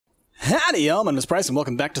Howdy, y'all. My name is Bryce, and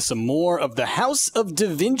welcome back to some more of the House of Da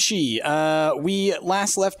Vinci. We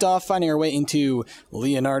last left off finding our way into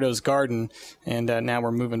Leonardo's garden, and now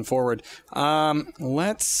we're moving forward.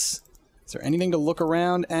 Is there anything to look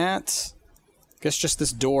around at? Guess just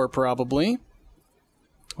this door, probably.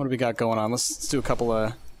 What do we got going on? Let's do a couple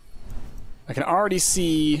of... I can already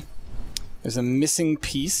see there's a missing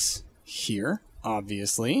piece here,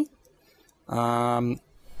 obviously.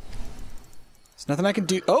 There's nothing I can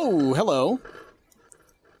do. Oh, hello.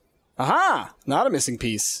 Aha! Not a missing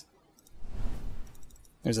piece.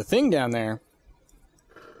 There's a thing down there.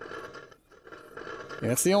 Yeah,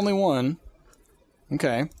 that's the only one.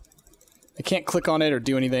 Okay. I can't click on it or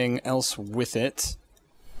do anything else with it.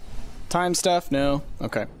 Time stuff? No.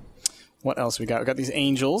 Okay. What else we got? We got these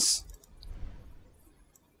angels.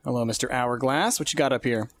 Hello, Mr. Hourglass. What you got up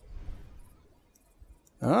here?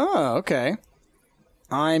 Oh, okay.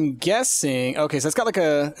 I'm guessing... Okay, so it's got like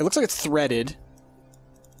a... It looks like it's threaded.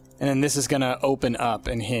 And then this is gonna open up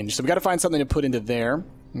and hinge. So we gotta find something to put into there.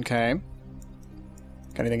 Okay.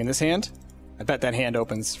 Got anything in this hand? I bet that hand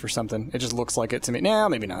opens for something. It just looks like it to me. No,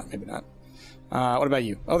 maybe not. Maybe not. What about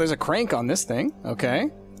you? Oh, there's a crank on this thing. Okay.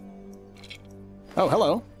 Oh,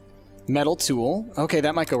 hello. Metal tool. Okay,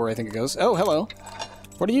 that might go where I think it goes. Oh, hello.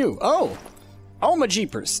 What are you? Oh! Oh, my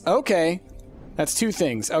jeepers. Okay. That's two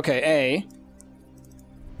things. Okay, A...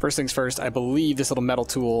 First things first, I believe this little metal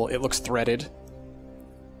tool, it looks threaded.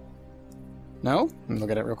 No? Let me look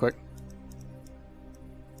at it real quick.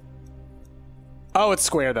 Oh, it's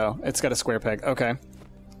square, though. It's got a square peg. Okay.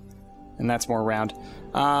 And that's more round.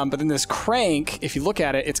 But then this crank, if you look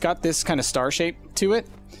at it, it's got this kind of star shape to it.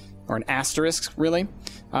 Or an asterisk, really.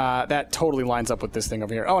 That totally lines up with this thing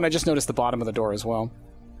over here. Oh, and I just noticed the bottom of the door as well.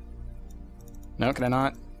 No, can I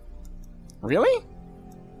not? Really?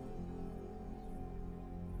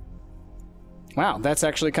 Wow, that's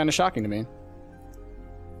actually kind of shocking to me.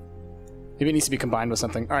 Maybe it needs to be combined with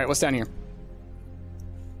something. All right, what's down here?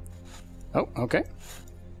 Oh, okay.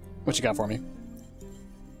 What you got for me?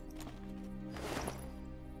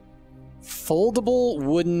 Foldable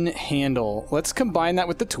wooden handle. Let's combine that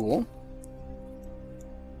with the tool.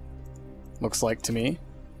 Looks like to me.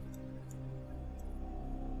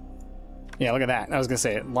 Yeah, look at that. I was going to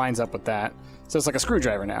say, it lines up with that. So it's like a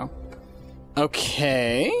screwdriver now.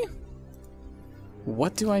 Okay.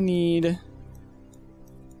 What do I need?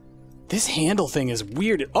 This handle thing is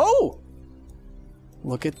weird. Oh!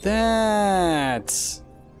 Look at that.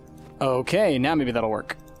 Okay, now maybe that'll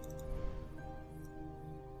work.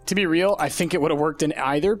 To be real, I think it would have worked in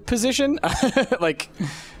either position. Like,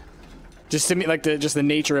 just to me, like just the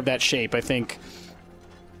nature of that shape, I think.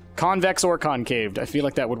 Convex or concaved, I feel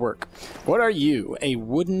like that would work. What are you? A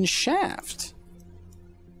wooden shaft.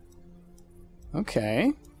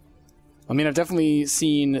 Okay. I mean, I've definitely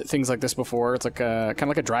seen things like this before. It's like a kind of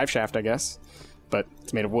like a drive shaft, I guess. But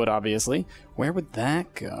it's made of wood, obviously. Where would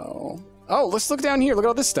that go? Oh, let's look down here. Look at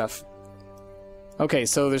all this stuff. Okay,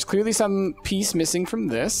 so there's clearly some piece missing from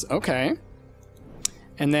this. Okay.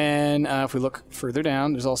 And then if we look further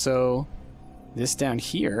down, there's also this down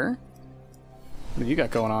here. What have you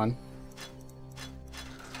got going on?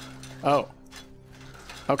 Oh.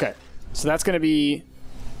 Okay. So that's going to be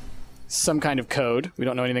some kind of code. We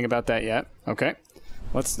don't know anything about that yet. Okay.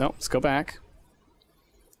 Let's go back.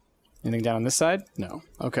 Anything down on this side? No.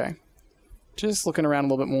 Okay. Just looking around a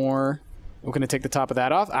little bit more. We're going to take the top of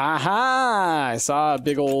that off. Aha! I saw a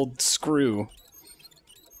big old screw.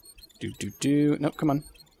 Nope, come on.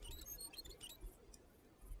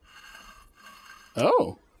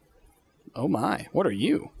 Oh. Oh my. What are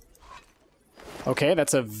you? Okay,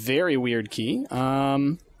 that's a very weird key.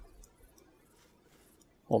 Hold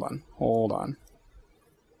on.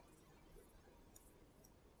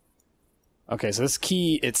 Okay, so this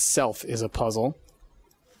key itself is a puzzle.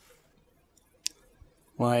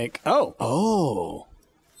 Like, oh.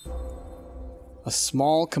 A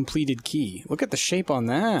small completed key. Look at the shape on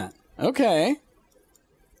that. Okay.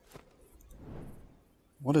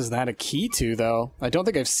 What is that a key to, though? I don't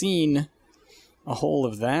think I've seen a hole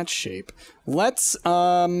of that shape. Let's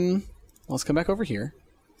come back over here.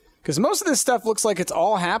 Because most of this stuff looks like it's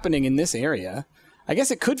all happening in this area. I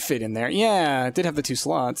guess it could fit in there. Yeah, it did have the two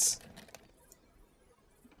slots.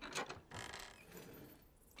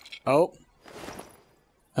 Oh.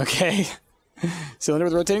 Okay. Cylinder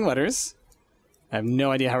with rotating letters. I have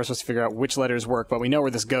no idea how we're supposed to figure out which letters work, but we know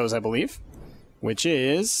where this goes, I believe. Which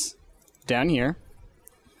is down here.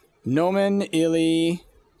 Nomen illy...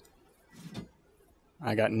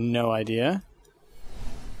 I got no idea.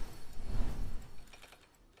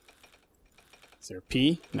 Is there a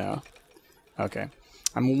P? No. Okay.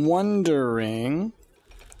 I'm wondering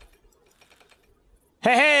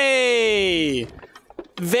Hey!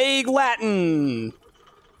 Vague Latin!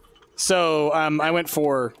 So, I went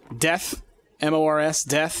for death. M-O-R-S,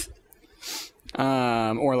 death.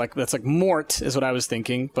 Or like, that's like mort is what I was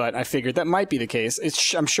thinking, but I figured that might be the case.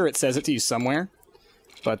 I'm sure it says it to you somewhere.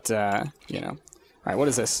 But, you know. Alright, what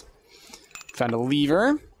is this? Found a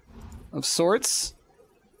lever of sorts.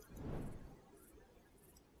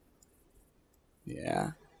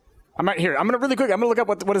 Yeah. I'm right here. I'm gonna really quick, I'm gonna look up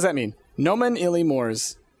what does that mean? Nomen illi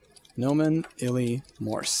mors. Nomen illi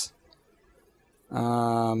mors.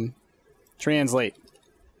 Translate.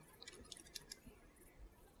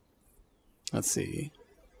 Let's see.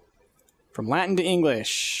 From Latin to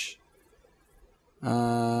English.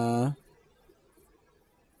 Let's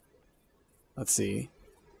see.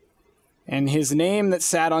 And his name that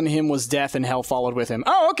sat on him was death, and hell followed with him.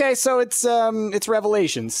 Oh, okay, so it's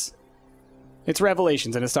Revelations. It's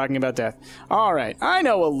Revelations, and it's talking about death. All right, I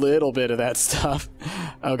know a little bit of that stuff.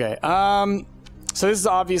 Okay, so this is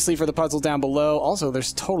obviously for the puzzle down below. Also,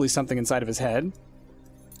 there's totally something inside of his head.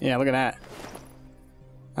 Yeah, look at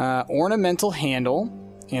that. Ornamental handle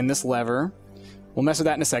and this lever. We'll mess with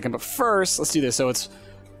that in a second, but first, let's do this. So it's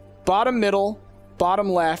bottom middle,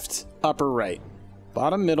 bottom left, upper right.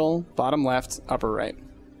 Bottom middle, bottom left, upper right.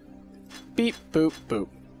 Beep, boop, boop.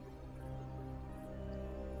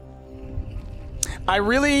 I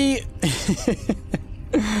really...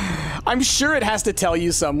 I'm sure it has to tell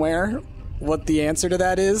you somewhere what the answer to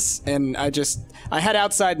that is, and I had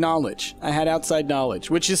outside knowledge. I had outside knowledge,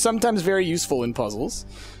 which is sometimes very useful in puzzles,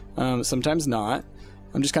 sometimes not.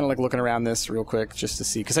 I'm just kind of like looking around this real quick just to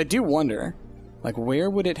see, because I do wonder, like, where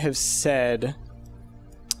would it have said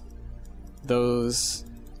those...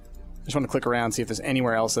 I just want to click around, see if there's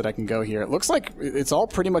anywhere else that I can go here. It looks like it's all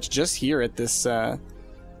pretty much just here at this,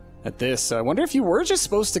 So I wonder if you were just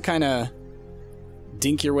supposed to kind of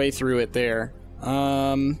dink your way through it there.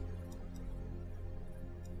 Because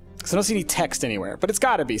I don't see any text anywhere, but it's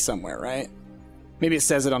got to be somewhere, right? Maybe it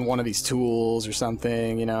says it on one of these tools or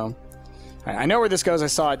something, you know. All right, I know where this goes. I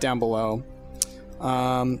saw it down below.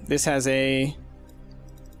 This has a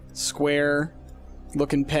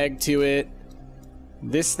square-looking peg to it.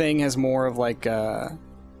 This thing has more of like a,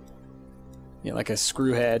 like a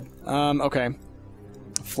screw head. Okay.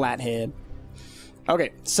 Flat head.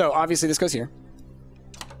 Okay, so obviously this goes here.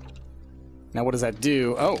 Now what does that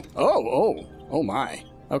do? Oh my.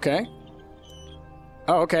 Okay.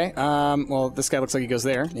 Oh, okay. Well, this guy looks like he goes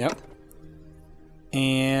there. Yep.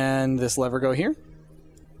 And this lever go here.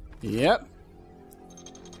 Yep.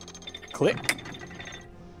 Click.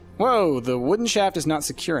 Whoa, the wooden shaft is not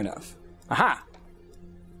secure enough. Aha!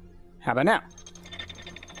 How about now?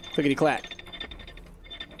 Clickety-clack.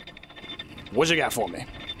 What you got for me?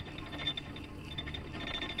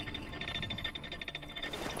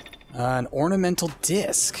 An ornamental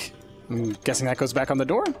disc. I'm guessing that goes back on the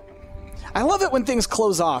door? I love it when things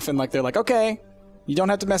close off and like they're like, okay, you don't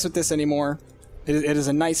have to mess with this anymore. It is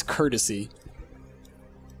a nice courtesy.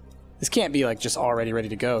 This can't be like just already ready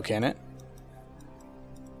to go, can it?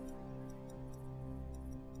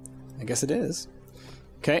 I guess it is.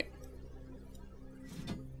 Okay.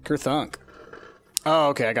 Kerthunk. Oh,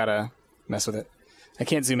 okay, I gotta mess with it. I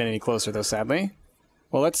can't zoom in any closer though, sadly.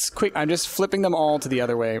 Well, let's quick. I'm just flipping them all to the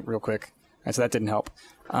other way real quick. All right, so that didn't help.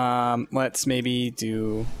 Let's maybe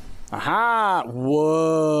do... Aha!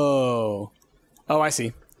 Whoa! Oh, I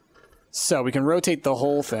see. So we can rotate the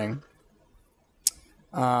whole thing.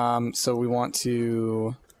 So we want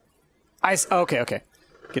to... Okay.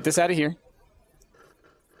 Get this out of here.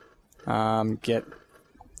 I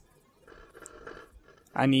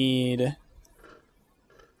need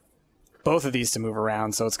both of these to move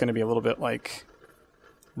around, so it's going to be a little bit like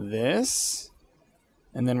this.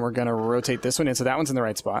 And then we're going to rotate this one in, so that one's in the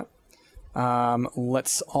right spot.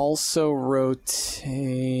 Let's also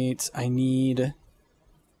rotate... I need...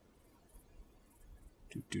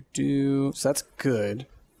 So that's good.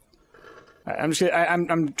 I'm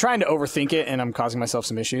trying to overthink it, and I'm causing myself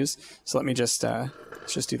some issues. So let me just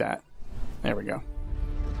let's just do that. There we go.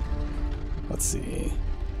 Let's see.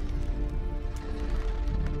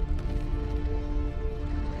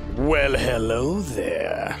 Well, hello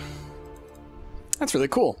there. That's really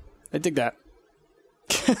cool. I dig that.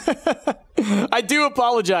 I do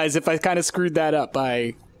apologize if I kind of screwed that up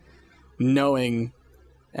by knowing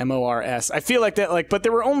M-O-R-S. I feel like that, but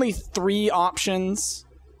there were only 3 options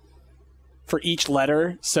for each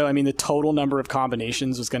letter. So, I mean, the total number of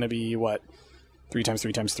combinations was going to be, what, 3 times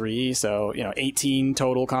 3 times 3. So, 18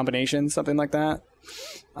 total combinations, something like that.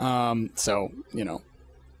 So,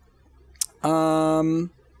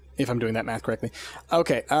 if I'm doing that math correctly.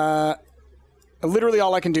 Okay. literally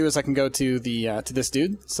all I can do is I can go to the to this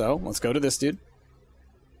dude. So let's go to this dude.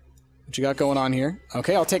 What you got going on here?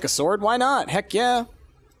 Okay, I'll take a sword. Why not? Heck yeah.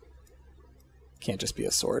 Can't just be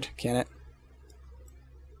a sword, can it?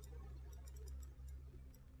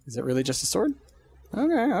 Is it really just a sword?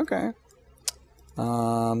 Okay, okay.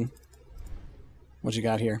 What you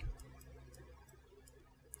got here?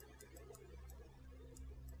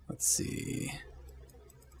 Let's see.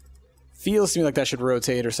 Feels to me like that should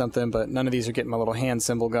rotate or something, but none of these are getting my little hand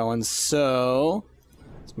symbol going, so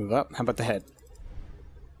let's move up. How about the head?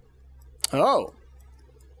 Oh!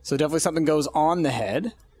 So definitely something goes on the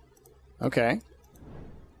head. Okay.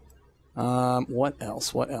 What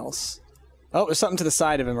else? What else? Oh, there's something to the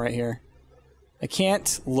side of him right here. I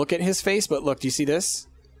can't look at his face, but look, do you see this?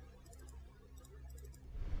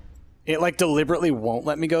 It, like, deliberately won't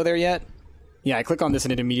let me go there yet. Yeah, I click on this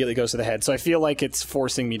and it immediately goes to the head, so I feel like it's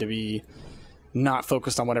forcing me to be not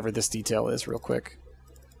focused on whatever this detail is real quick.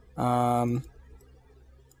 Okay.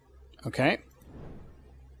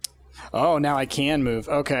 Oh, now I can move.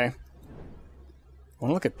 Okay. I want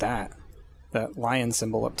to look at that. That lion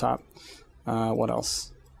symbol up top. What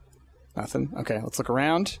else? Nothing. Okay, let's look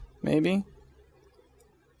around, maybe.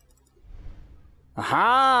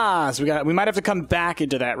 Aha! So we might have to come back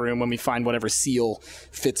into that room when we find whatever seal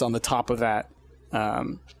fits on the top of that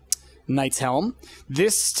knight's helm.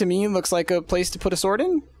 This, to me, looks like a place to put a sword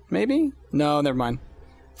in, maybe? No, never mind.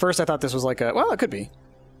 First, I thought this was like a... Well, it could be.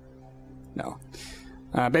 No.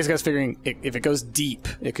 Basically, I was figuring if it goes deep,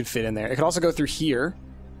 it could fit in there. It could also go through here.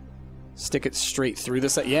 Stick it straight through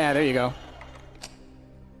this. Yeah, there you go.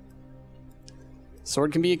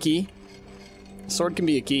 Sword can be a key. Sword can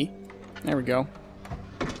be a key. There we go.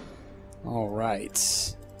 All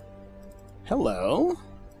right. Hello.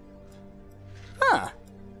 Ah.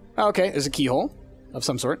 Okay, there's a keyhole of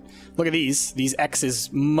some sort. Look at these. These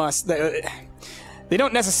X's must... They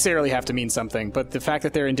don't necessarily have to mean something, but the fact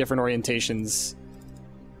that they're in different orientations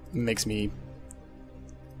makes me...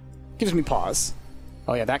 gives me pause.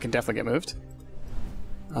 Oh yeah, that can definitely get moved.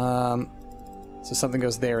 So something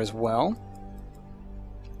goes there as well.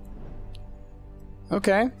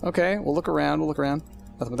 Okay, okay, we'll look around, we'll look around.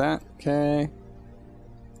 Nothing with that, okay.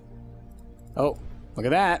 Oh, look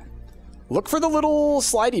at that. Look for the little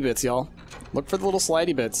slidey bits, y'all. Look for the little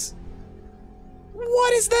slidey bits.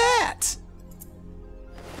 What is that?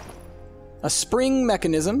 A spring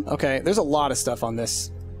mechanism. Okay, there's a lot of stuff on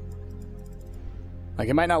this. Like,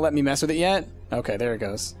 it might not let me mess with it yet. Okay, there it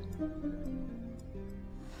goes.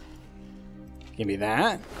 Give me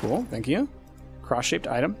that. Cool, thank you. Cross-shaped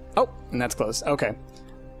item. Oh, and that's closed. Okay.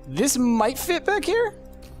 This might fit back here?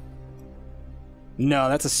 No,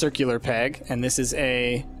 that's a circular peg, and this is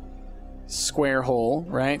a square hole,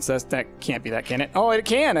 right? So that can't be that, can it? Oh, it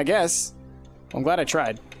can, I guess. Well, I'm glad I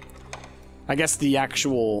tried. I guess the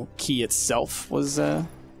actual key itself was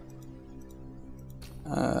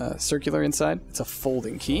circular inside. It's a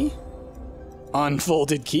folding key.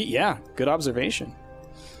 Unfolded key. Yeah, good observation.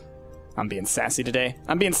 I'm being sassy today.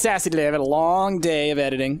 I'm being sassy today. I've had a long day of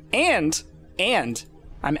editing. And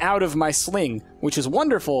I'm out of my sling, which is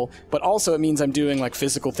wonderful, but also it means I'm doing like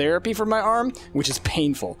physical therapy for my arm, which is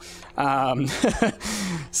painful.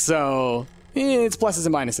 So it's pluses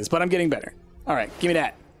and minuses, but I'm getting better. All right, give me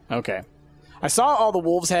that. Okay. I saw all the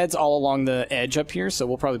wolves' heads all along the edge up here, so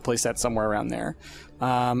we'll probably place that somewhere around there.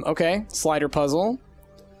 Okay, slider puzzle.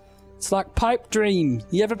 It's like Pipe Dream.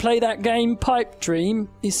 You ever play that game, Pipe Dream?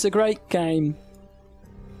 It's a great game.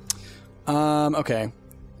 Okay.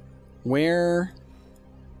 Where...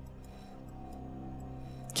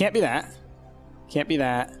 Can't be that. Can't be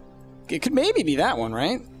that. It could maybe be that one,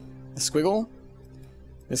 right? The squiggle?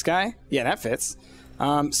 This guy? Yeah, that fits.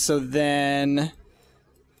 So then...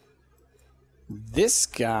 This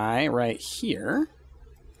guy right here...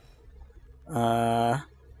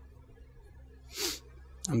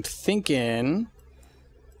 I'm thinking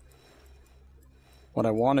what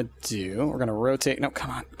I want to do. We're going to rotate. No,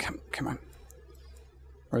 come on. Come on.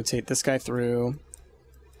 Rotate this guy through.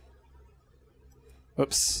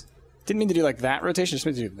 Whoops. Didn't mean to do like that rotation. Just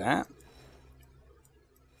meant to do that.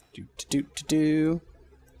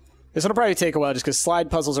 This one will probably take a while just because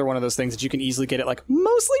slide puzzles are one of those things that you can easily get it like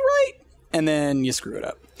mostly right and then you screw it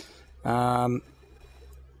up.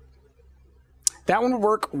 That one would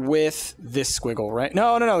work with this squiggle, right?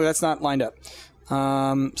 No, that's not lined up.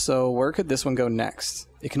 So where could this one go next?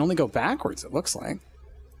 It can only go backwards, it looks like.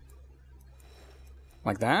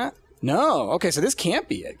 Like that? No. Okay, so this can't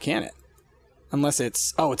be it, can it? Unless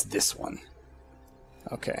it's... Oh, it's this one.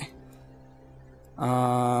 Okay.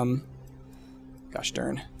 Gosh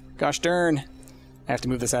darn. Gosh darn. I have to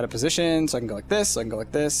move this out of position so I can go like this, so I can go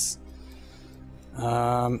like this.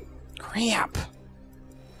 Crap.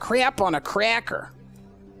 Crap on a cracker.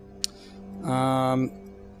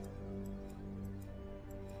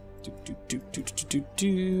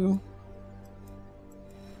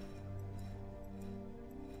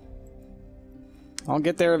 I'll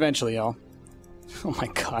get there eventually, y'all. Oh my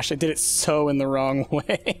gosh, I did it so in the wrong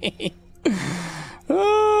way.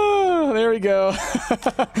 Oh, there we go.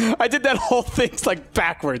 I did that whole thing like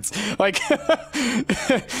backwards. Like,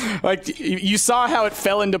 like you saw how it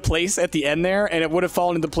fell into place at the end there, and it would have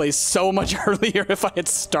fallen into place so much earlier if I had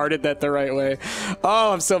started that the right way.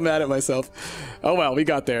 Oh, I'm so mad at myself. Oh well, we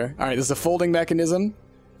got there. All right, this is a folding mechanism.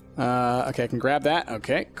 Okay, I can grab that.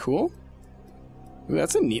 Okay, cool. Ooh,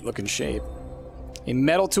 that's a neat looking shape. A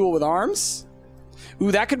metal tool with arms.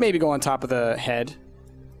 Ooh, that could maybe go on top of the head.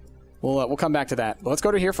 We'll come back to that. But let's go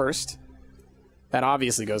to here first. That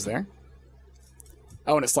obviously goes there.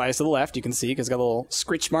 Oh, and it slides to the left. You can see because it's got little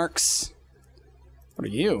scritch marks. What are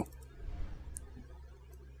you?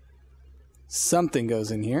 Something goes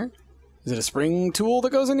in here. Is it a spring tool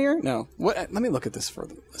that goes in here? No. What? Let me look at this for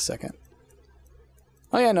a second.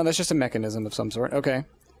 Oh yeah, no, that's just a mechanism of some sort. Okay.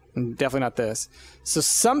 And definitely not this. So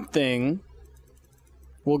something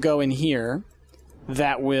will go in here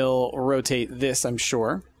that will rotate this, I'm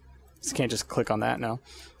sure. Just can't just click on that, no.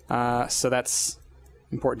 So that's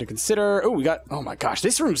important to consider. Oh, we got... Oh my gosh,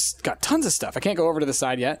 this room's got tons of stuff. I can't go over to the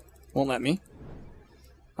side yet. Won't let me.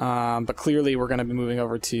 But clearly we're going to be moving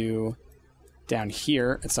over to down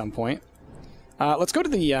here at some point. Let's go to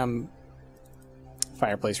the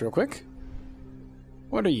fireplace real quick.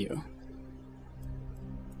 What are you?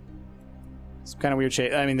 Some kind of weird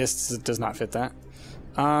shape. I mean, this does not fit that.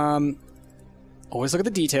 Always look at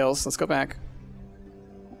the details. Let's go back.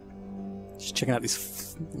 Just checking out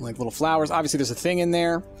these like little flowers. Obviously, there's a thing in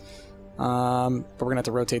there. But we're gonna have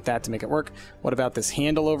to rotate that to make it work. What about this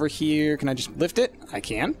handle over here? Can I just lift it? I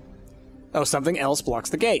can. Oh, something else blocks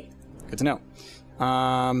the gate. Good to know.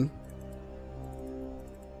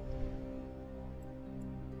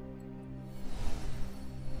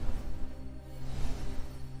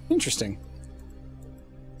 Interesting.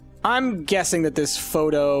 I'm guessing that this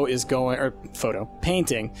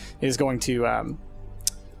painting is going to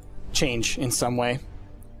change in some way.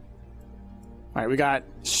 All right, we got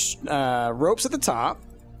ropes at the top.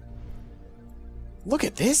 Look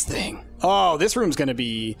at this thing. Oh, this room's going to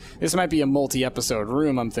be... This might be a multi-episode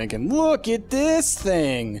room, I'm thinking. Look at this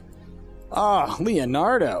thing. Oh,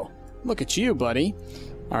 Leonardo. Look at you, buddy.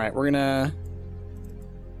 All right, we're going to...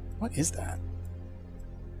 What is that?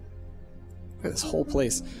 Look at this whole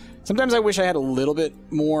place. Sometimes I wish I had a little bit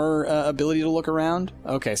more ability to look around.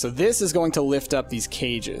 Okay, so this is going to lift up these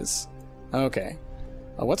cages. Okay.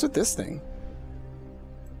 Oh, what's with this thing?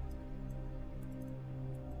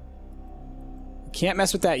 Can't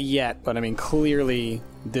mess with that yet, but I mean, clearly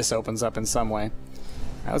this opens up in some way. All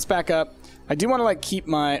right, let's back up. I do want to, like, keep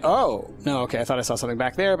my... Oh, no, okay, I thought I saw something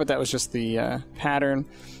back there, but that was just the pattern.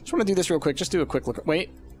 Just want to do this real quick. Just do a quick look.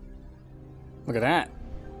 Wait. Look at that.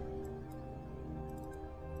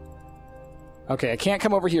 Okay, I can't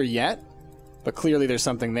come over here yet, but clearly there's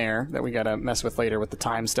something there that we gotta mess with later with the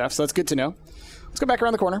time stuff, so that's good to know. Let's go back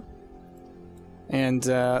around the corner. And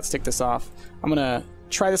let's take this off. I'm gonna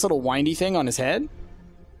try this little windy thing on his head.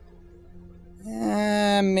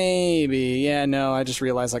 Maybe. Yeah, no, I just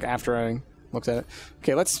realized, like, after I looked at it.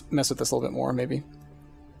 Okay, let's mess with this a little bit more, maybe.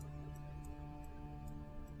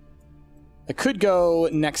 It could go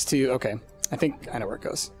next to... Okay, I think I know where it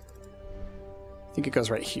goes. I think it goes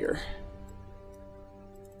right here.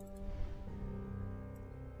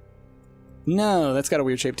 No, that's got a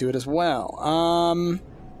weird shape to it as well.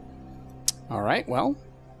 Alright, well,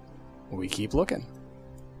 we keep looking.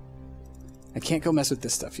 I can't go mess with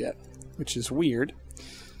this stuff yet, which is weird.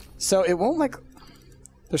 So it won't, like...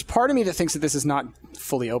 There's part of me that thinks that this is not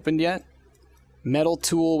fully opened yet. Metal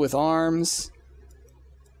tool with arms.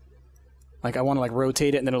 Like, I want to, like,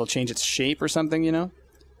 rotate it and then it'll change its shape or something, you know?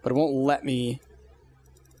 But it won't let me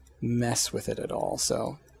mess with it at all,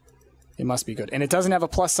 so... It must be good. And it doesn't have a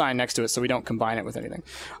plus sign next to it, so we don't combine it with anything.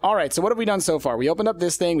 All right, so what have we done so far? We opened up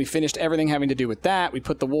this thing. We finished everything having to do with that. We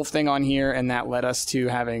put the wolf thing on here, and that led us to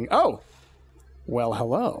having... Oh! Well,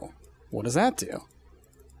 hello. What does that do?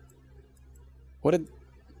 What did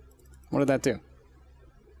that do?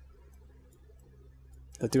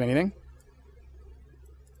 Did that do anything?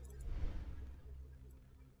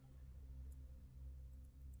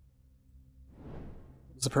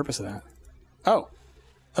 What's the purpose of that? Oh!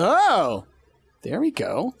 Oh! There we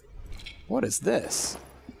go. What is this?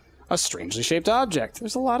 A strangely shaped object.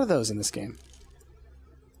 There's a lot of those in this game.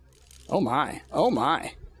 Oh my. Oh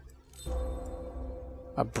my.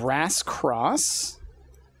 A brass cross.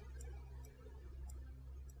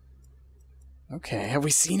 Okay, have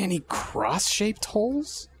we seen any cross-shaped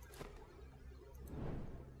holes?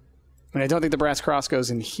 I mean, I don't think the brass cross goes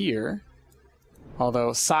in here.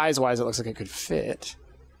 Although, size-wise, it looks like it could fit.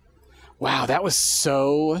 Wow, that was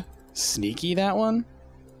so sneaky, that one.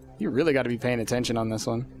 You really got to be paying attention on this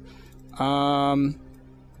one.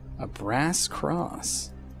 A brass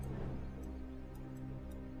cross.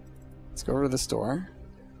 Let's go over to this door.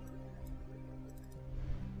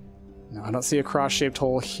 No, I don't see a cross-shaped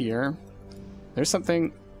hole here. There's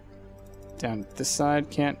something down this side.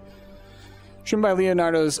 Can't. Trimmed by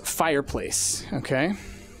Leonardo's fireplace. Okay.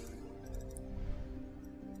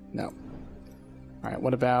 No. All right,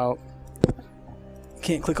 what about...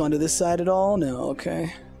 Can't click onto this side at all? No,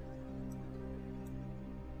 okay.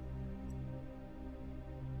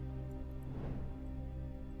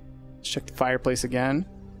 Let's check the fireplace again.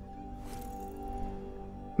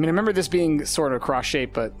 I mean, I remember this being sort of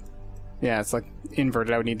cross-shaped, but yeah, it's like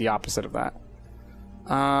inverted. I would need the opposite of that.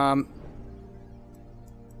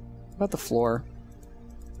 About the floor.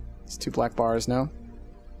 It's 2 black bars, no?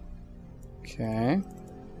 Okay.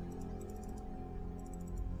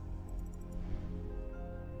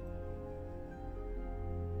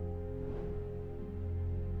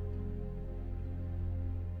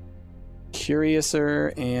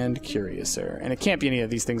 Curiouser and curiouser. And it can't be any of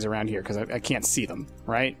these things around here because I can't see them,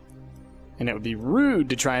 right? And it would be rude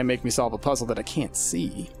to try and make me solve a puzzle that I can't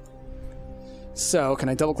see. So, can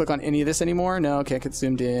I double click on any of this anymore? No, okay, I get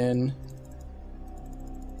zoomed in.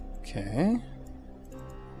 Okay.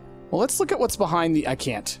 Well, let's look at what's behind the... I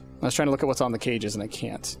can't. I was trying to look at what's on the cages and I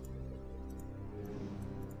can't.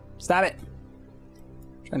 Stop it!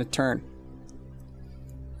 I'm trying to turn.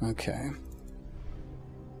 Okay.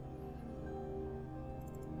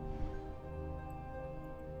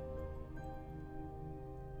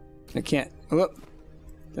 I can't... Oh,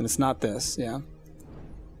 then it's not this, yeah.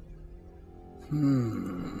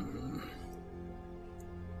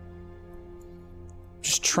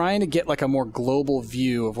 Just trying to get like a more global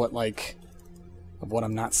view of what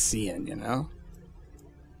I'm not seeing, you know?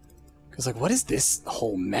 Because like, what is this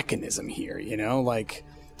whole mechanism here, you know? Like,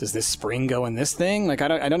 does this spring go in this thing? Like,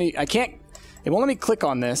 I can't, it won't let me click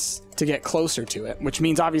on this to get closer to it, which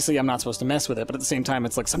means obviously I'm not supposed to mess with it, but at the same time,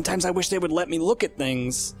 it's like, sometimes I wish they would let me look at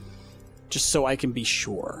things just so I can be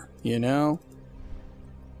sure, you know?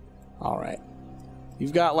 All right.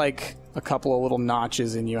 You've got like a couple of little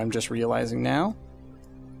notches in you, I'm just realizing now.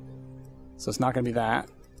 So it's not going to be that.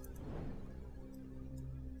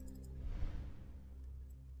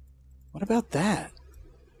 What about that?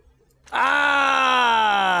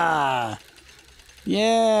 Ah!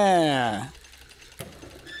 Yeah!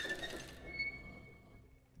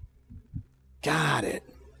 Got it.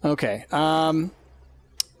 Okay. A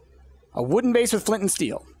wooden base with flint and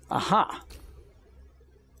steel. Aha.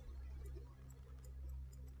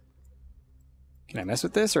 Can I mess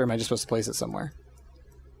with this, or am I just supposed to place it somewhere?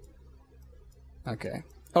 Okay.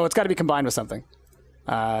 Oh, it's got to be combined with something.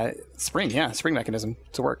 Spring, yeah. Spring mechanism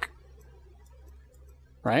to work.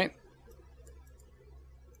 Right?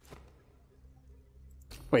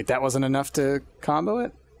 Wait, that wasn't enough to combo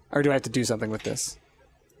it? Or do I have to do something with this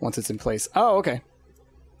once it's in place? Oh, okay.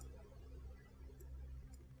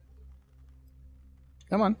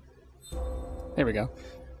 Come on. There we go.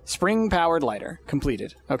 Spring-powered lighter.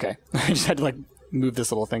 Completed. Okay. I just had to, like, move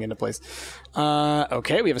this little thing into place.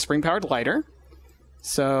 Okay, we have a spring-powered lighter.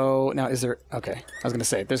 So, now is there... Okay, I was going to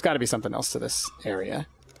say, there's got to be something else to this area.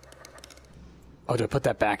 Oh, do I put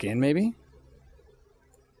that back in, maybe?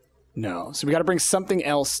 No. So we got to bring something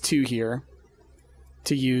else to here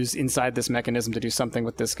to use inside this mechanism to do something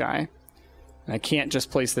with this guy. And I can't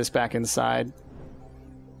just place this back inside.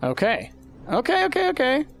 Okay.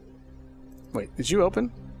 Okay. Wait, did you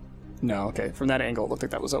open? No, okay. From that angle, it looked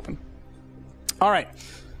like that was open. All right.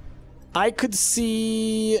 I could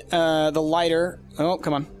see the lighter... Oh,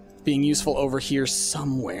 come on. Being useful over here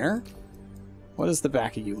somewhere. What does the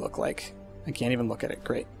back of you look like? I can't even look at it.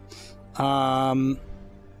 Great. Could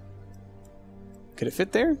it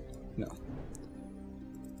fit there? No.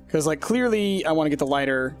 Because, like, clearly I want to get the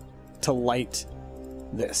lighter to light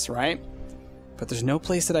this, right? But there's no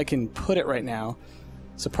place that I can put it right now.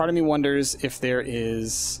 So part of me wonders if there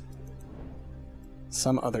is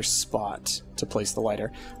some other spot to place the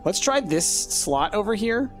lighter. Let's try this slot over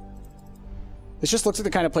here. This just looks like the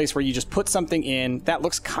kind of place where you just put something in. That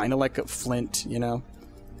looks kind of like a flint, you know?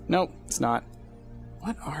 Nope, it's not.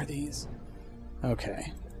 What are these?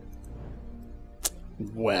 Okay.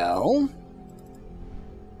 Well,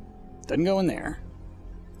 doesn't go in there.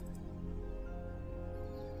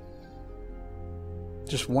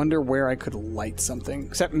 Just wonder where I could light something.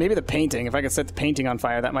 Except maybe the painting. If I could set the painting on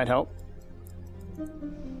fire, that might help.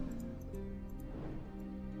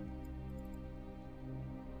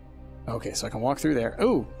 Okay, so I can walk through there.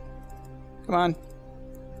 Ooh! Come on.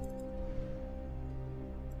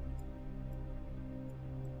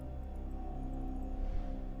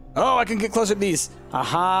 Oh, I can get closer to these.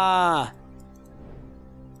 Aha!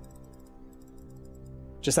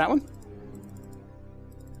 Just that one?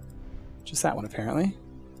 Just that one, apparently.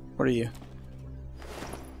 What are you?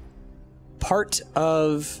 Part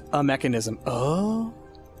of a mechanism. Oh?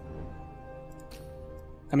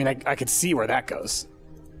 I mean, I could see where that goes.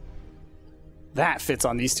 That fits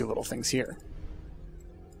on these two little things here.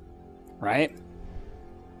 Right?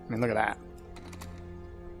 I mean, look at that.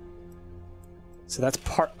 So that's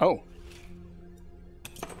part... Oh.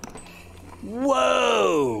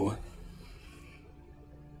 Whoa!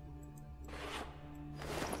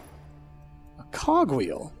 A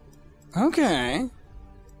cogwheel. Okay.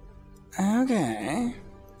 Okay.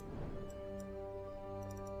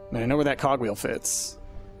 I mean, I know where that cogwheel fits.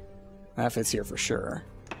 That fits here for sure.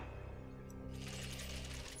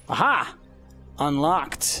 Aha!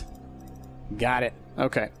 Unlocked. Got it.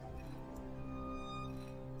 Okay.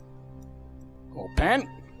 Open.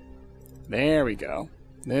 There we go.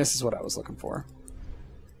 This is what I was looking for.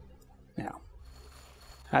 Now,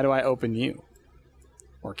 how do I open you?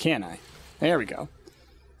 Or can I? There we go.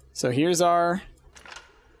 So here's our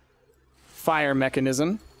fire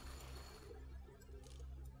mechanism.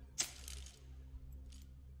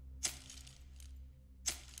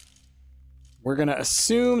 We're going to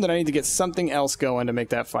assume that I need to get something else going to make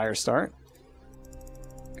that fire start.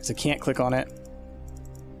 Because I can't click on it.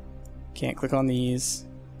 Can't click on these.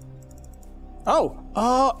 Oh!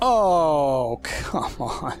 Oh, come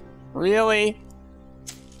on. Really?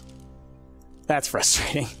 That's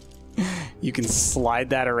frustrating. You can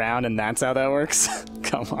slide that around and that's how that works?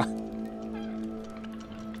 Come on.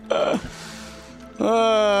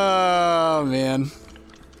 Oh, man.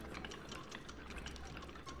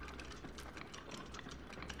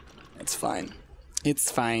 It's fine.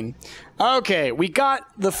 It's fine. Okay, we got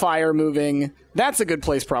the fire moving. That's a good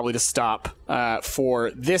place probably to stop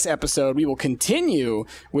for this episode. We will continue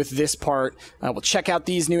with this part. We'll check out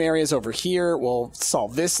these new areas over here. We'll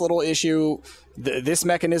solve this little issue. This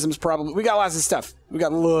mechanism's probably... We got lots of stuff. We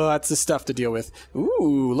got lots of stuff to deal with.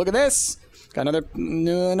 Ooh, look at this. Got another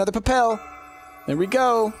papel. There we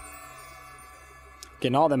go.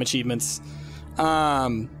 Getting all them achievements.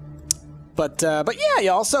 But yeah,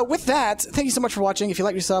 y'all. So with that, thank you so much for watching. If you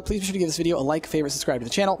like what you saw, please be sure to give this video a like, favorite, subscribe to the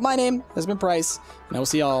channel. My name has been Price, and I will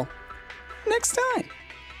see y'all next time.